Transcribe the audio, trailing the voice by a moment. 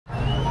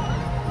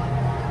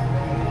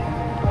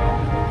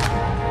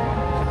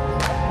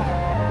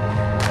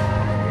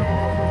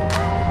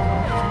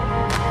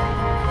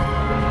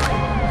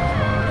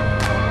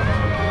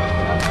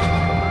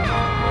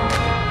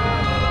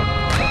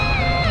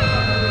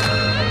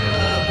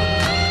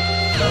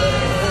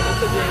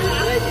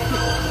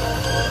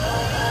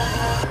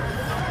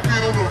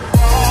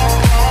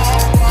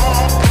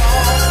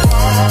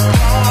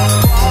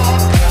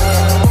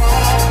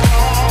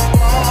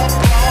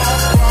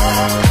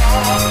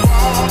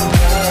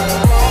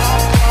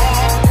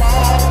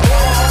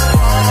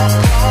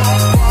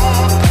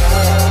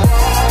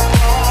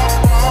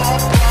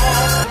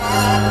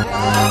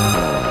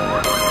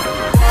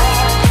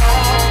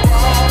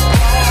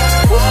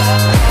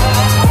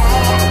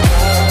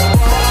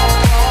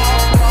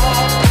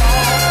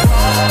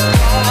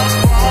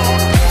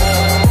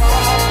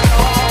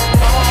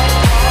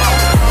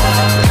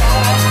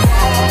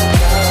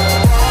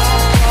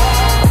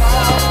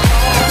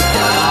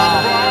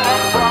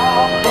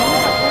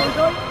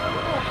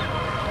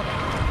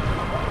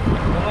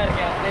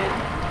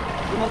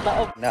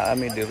Na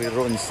kami diri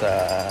ron sa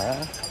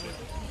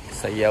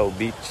Sayaw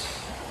Beach.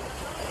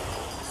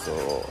 So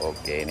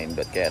okay,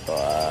 nindot kaya to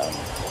ang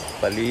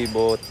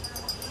palibot.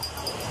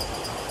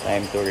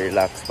 Time to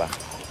relax pa.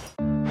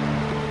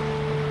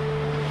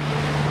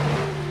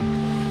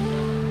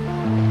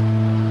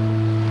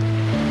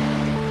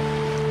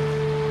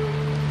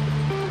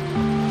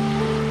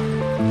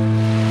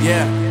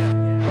 Yeah.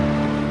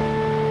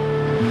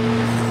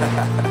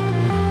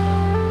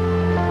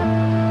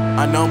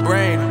 Unknown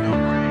brain.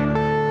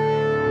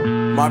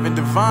 Marvin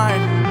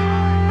Divine.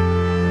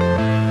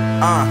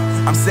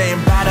 I'm saying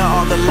bye to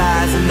all the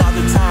lies and all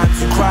the times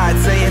you cried,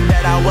 saying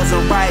that I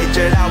wasn't right,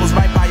 yet I was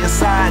right by your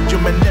side. You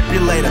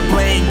manipulator,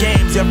 playing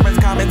games, your friends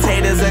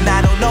commentators, and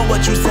I don't know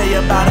what you say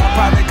about our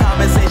private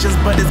conversations,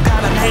 but it's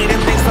kind of hating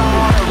thanks to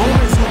all the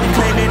rumors you be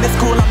claiming. It's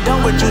cool, I'm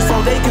done with you,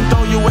 so they can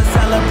throw you a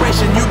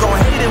celebration. You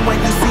gon' hate it when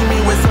you see me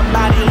with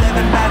somebody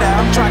living better.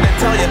 I'm trying to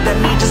tell you that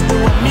me just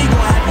doing me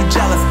gon' have you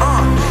jealous.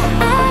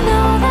 I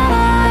know that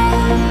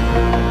I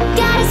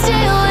gotta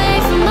stay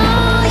away from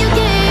all your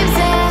games,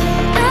 yeah.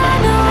 I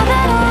know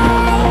that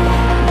I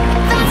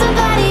found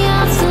somebody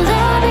else to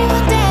love me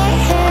one day,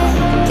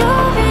 yeah.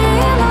 You'll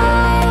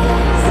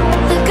realize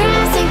the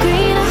grass ain't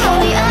greener on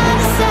the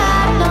other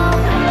side, no.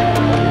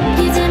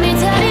 You did me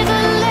dirty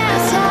for the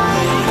last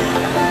time,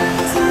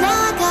 so now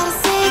I gotta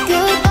say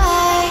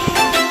goodbye.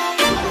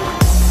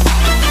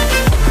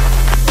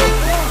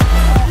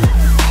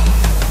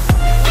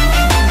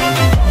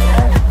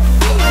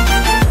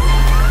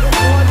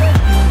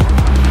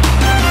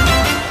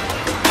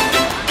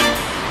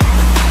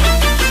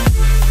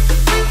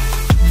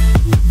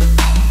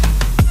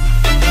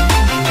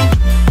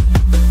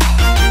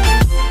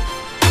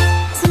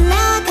 So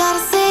now I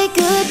gotta say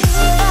goodbye.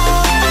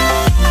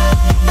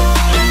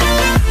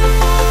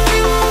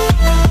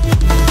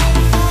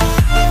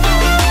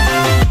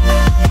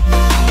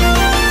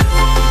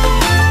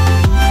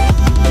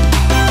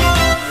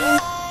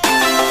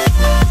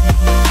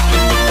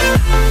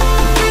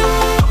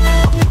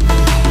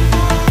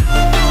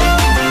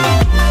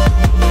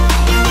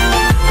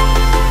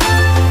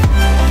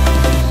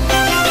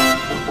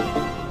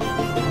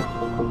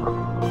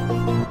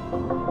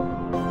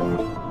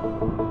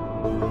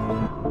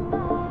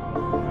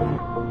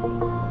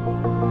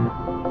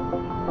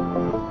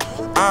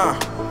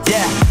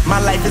 Yeah, my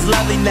life is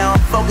lovely now, I'm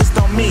focused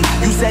on me.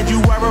 You said you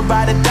were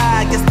about to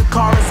die, I guess the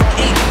car is on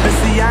E. But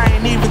see, I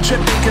ain't even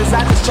tripping, cause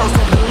I just chose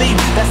to believe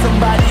that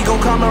somebody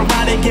gon' come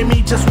around and give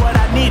me just what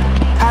I need.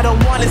 I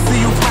don't wanna see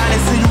you crying,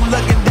 see you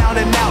looking down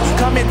and out,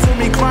 coming to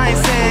me crying,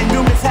 saying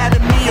you miss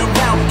having me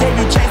around. Gave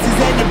you chances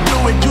and you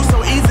blew it, you so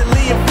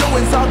easily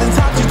influenced. All the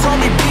times you told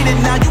me beat it,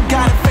 now you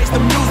gotta face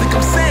the music.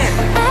 I'm saying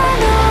I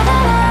know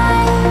that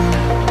I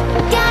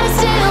gotta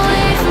stay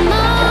away from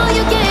all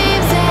your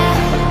games, yeah.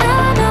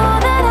 I know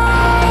that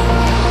I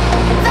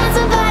found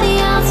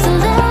somebody else to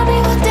love me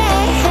one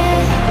day,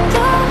 yeah.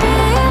 You'll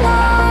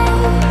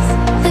realize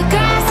the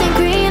grass ain't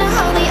greener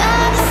on the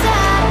other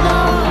side,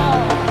 no.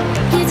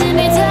 You did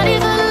me dirty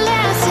for the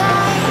last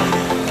time,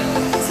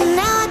 so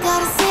now I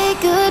gotta say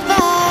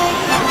goodbye.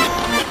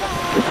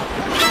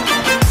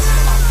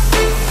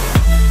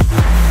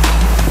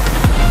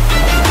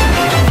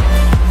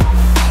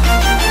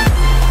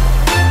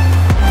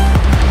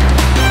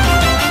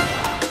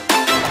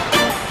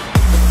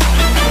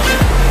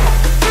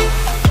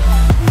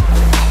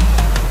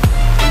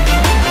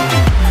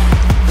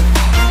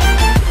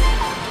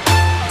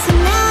 So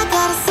now I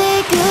gotta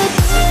say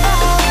goodbye.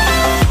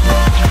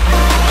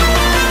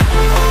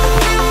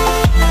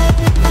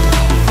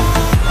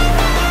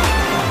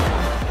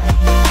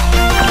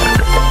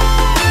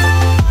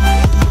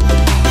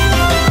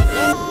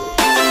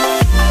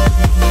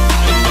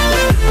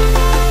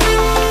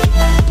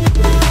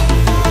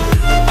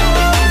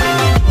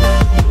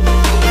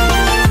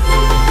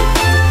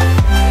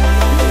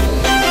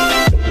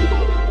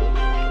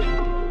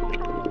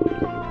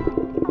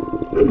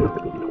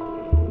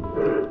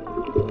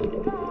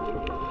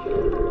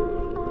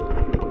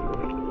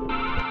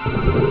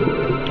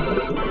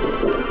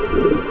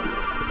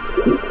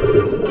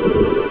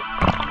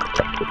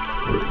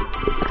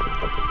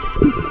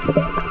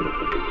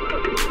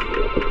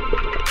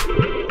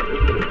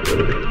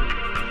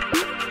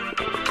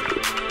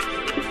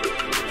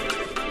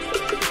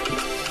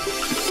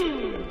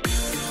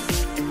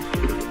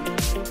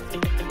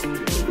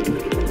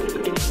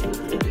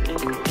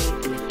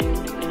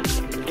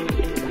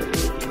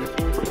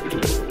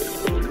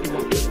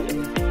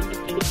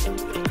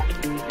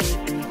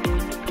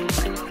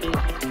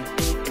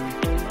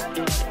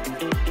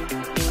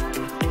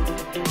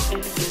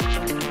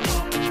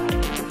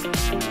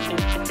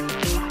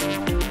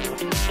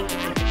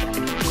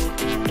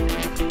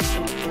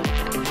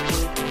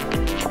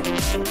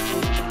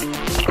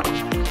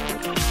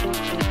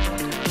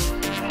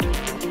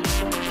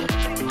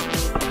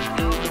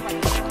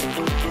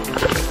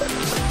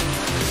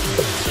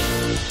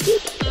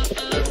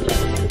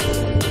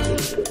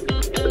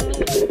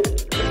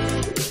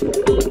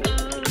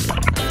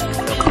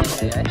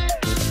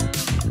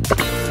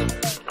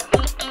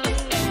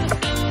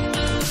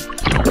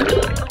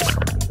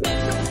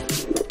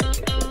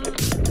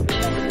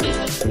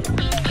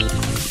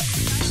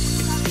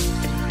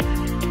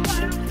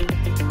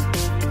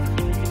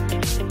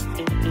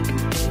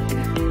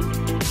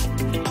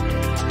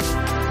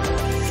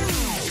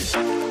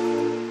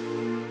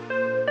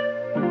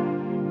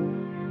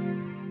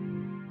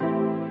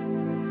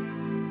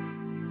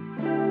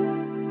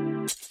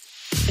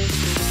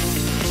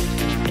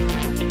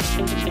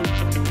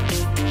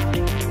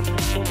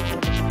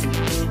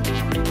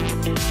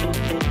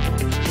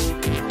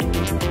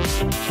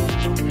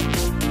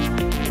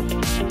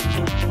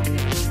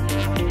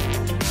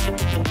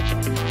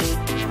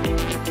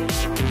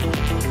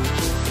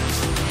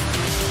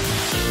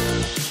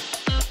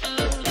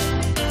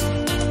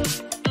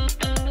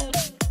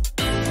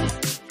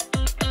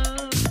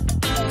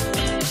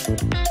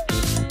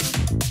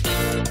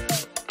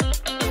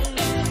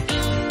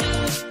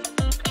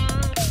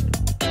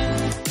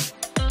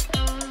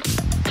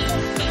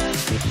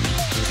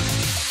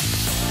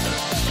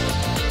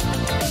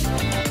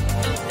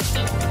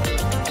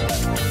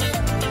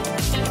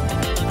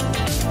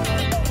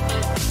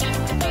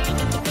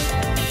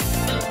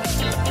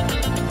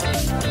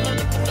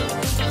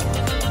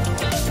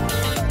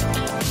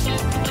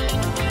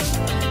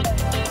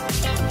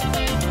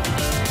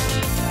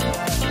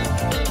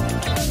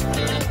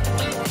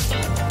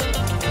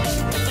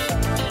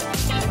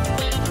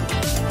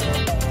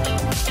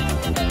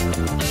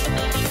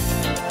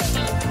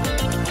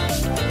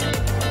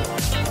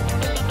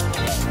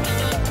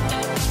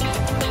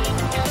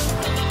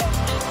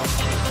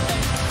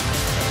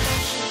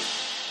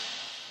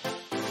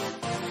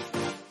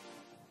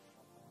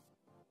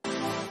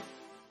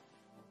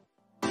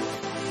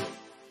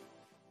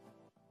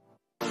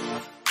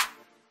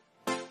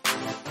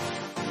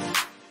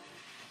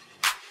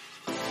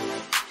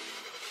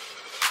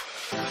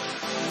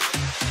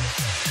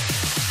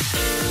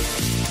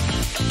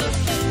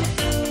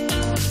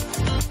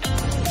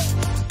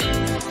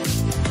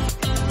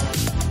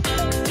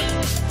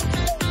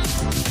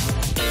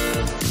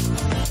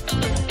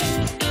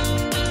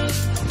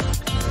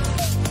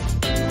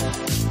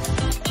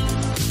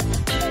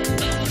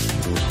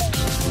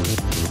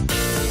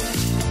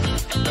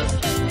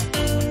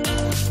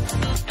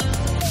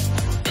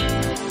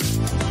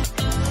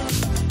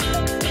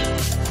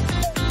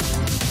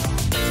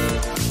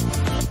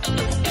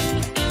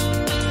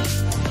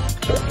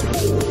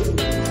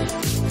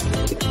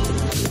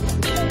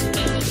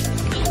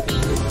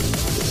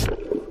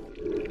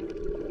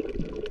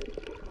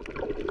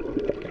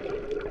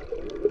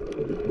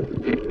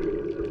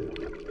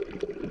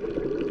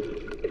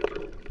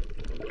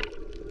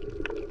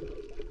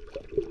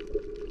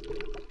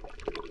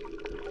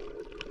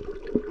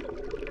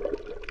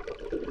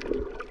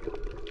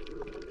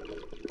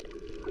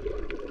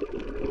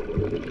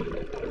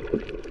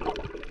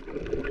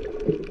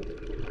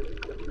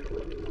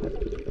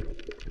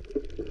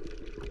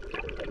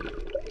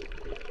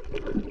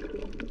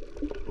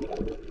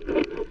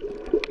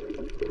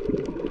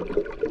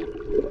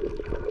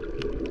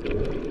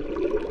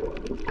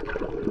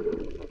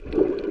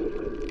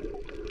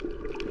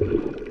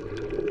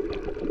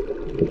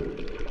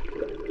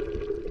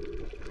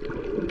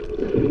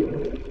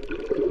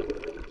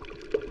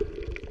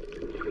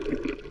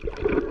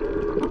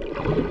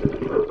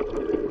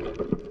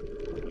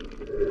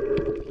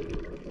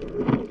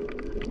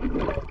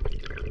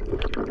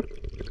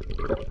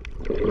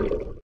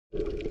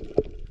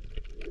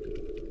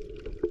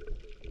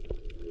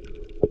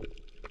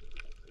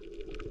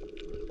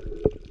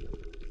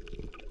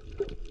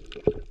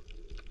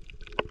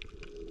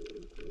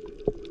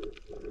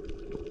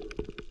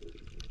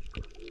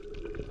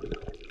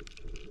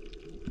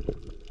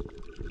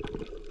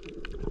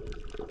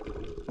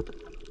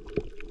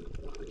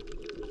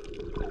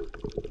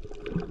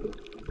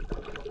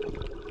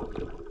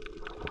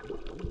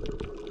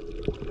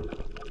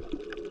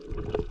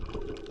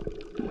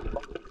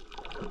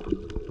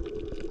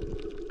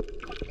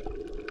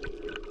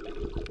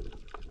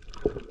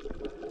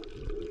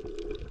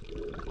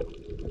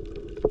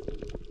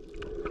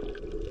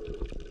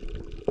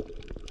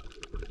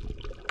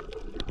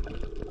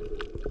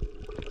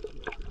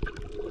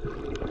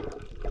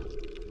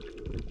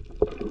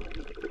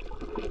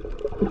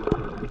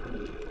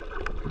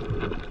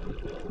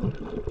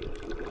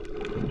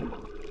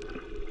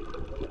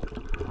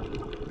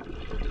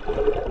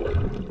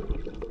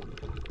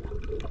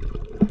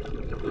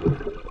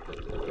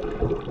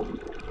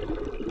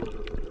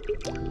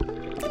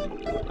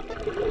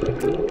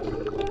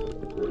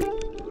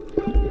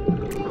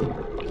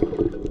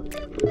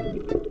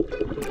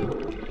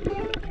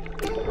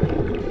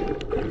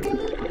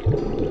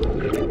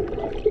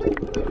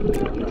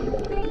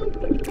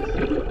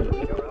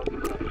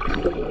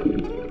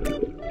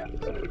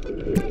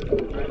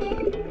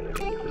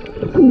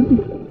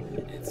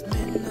 It's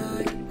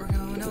midnight, we're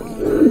going all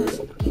night.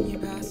 Can you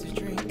pass a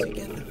drink to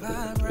get the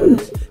vibe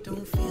right?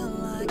 Don't feel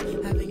like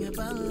having a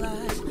Bud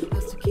Light.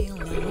 How's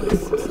tequila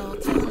with some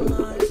salt and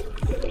lime?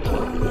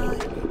 All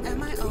night,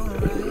 am I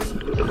alright?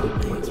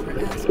 Thanks for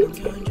asking,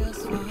 doing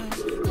just fine.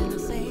 Did I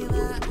say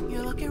that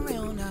you're looking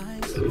real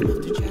nice? We'll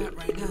have to chat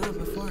right now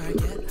before I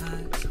get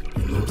high.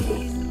 When you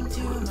gaze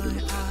into my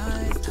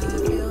eyes, I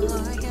feel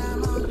like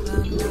I'm on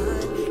cloud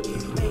nine. You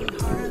ain't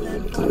harder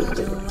than 4th of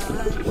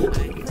July.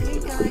 I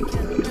think I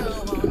can go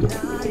all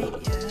night,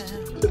 yeah.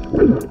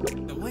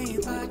 The way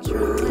you bite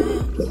your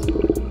lips,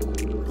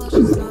 plus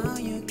the smile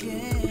you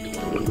give,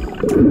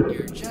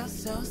 you're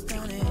just so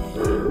stunning.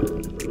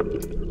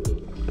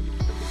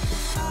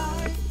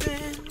 I've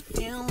been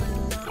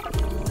feeling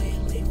nothing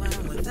lately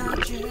when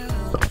without you.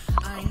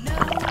 I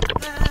know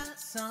that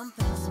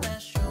something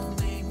special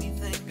made me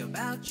think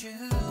about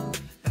you.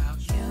 About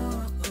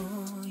you,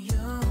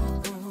 you,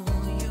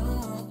 you,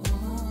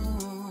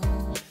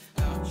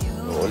 about you.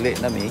 Uli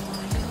na mi.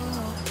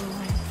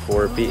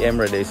 4 PM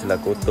ready sila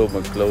kutob,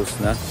 mag-close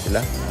na sila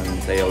ang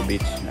Sayaw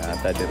Beach na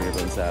ata diri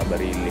ron sa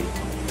Barili.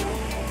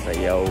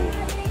 Sayaw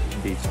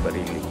Beach,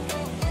 Barili.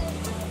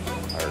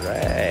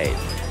 Alright.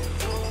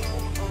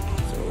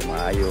 So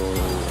maayong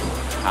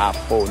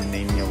hapon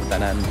ninyong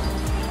tanan.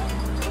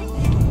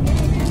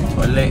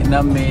 Uli na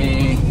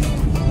mi.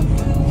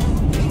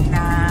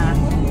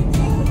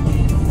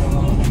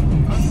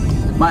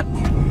 Mat.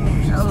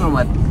 Saan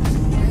mat?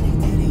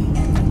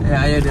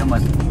 Ayaw dia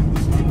mat.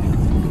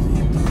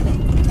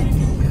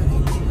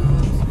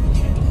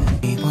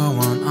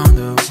 On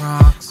the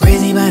rocks.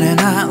 Crazy but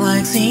not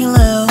like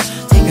CeeLo.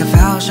 Take a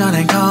foul shot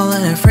and call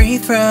it a free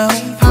throw.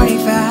 Party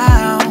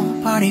foul,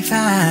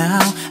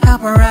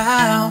 help her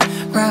out,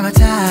 grab a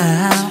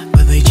towel.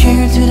 But they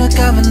cheered to the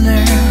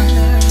governor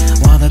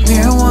while the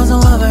beer was a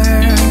lover.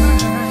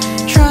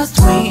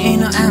 Trust we ain't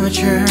no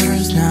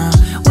amateurs, now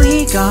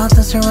we got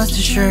this, rest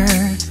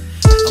assured.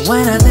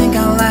 When I think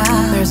out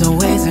loud, there's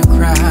always a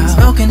crowd.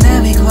 Smoking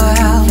heavy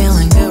cloud,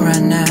 feeling good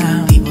right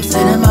now. People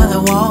sitting by the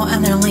wall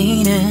and they're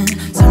leaning.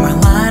 Some are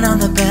lying on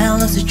the bed,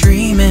 lucid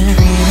dreaming.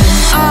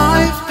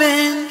 I've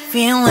been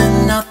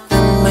feeling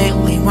nothing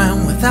lately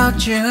when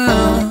without you.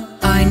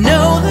 I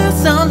know that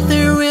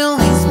something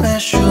really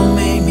special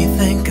made me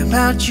think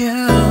about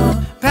you.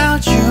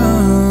 About you.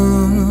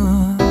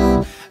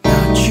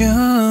 About you.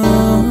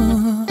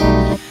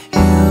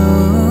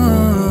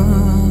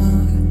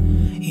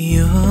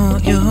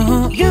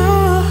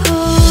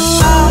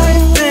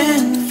 I've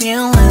been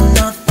feeling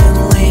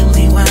nothing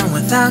lately when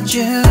without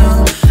you.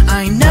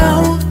 I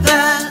know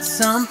that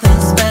something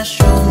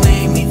special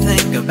made me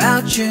think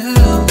about you.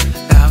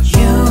 About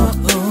you.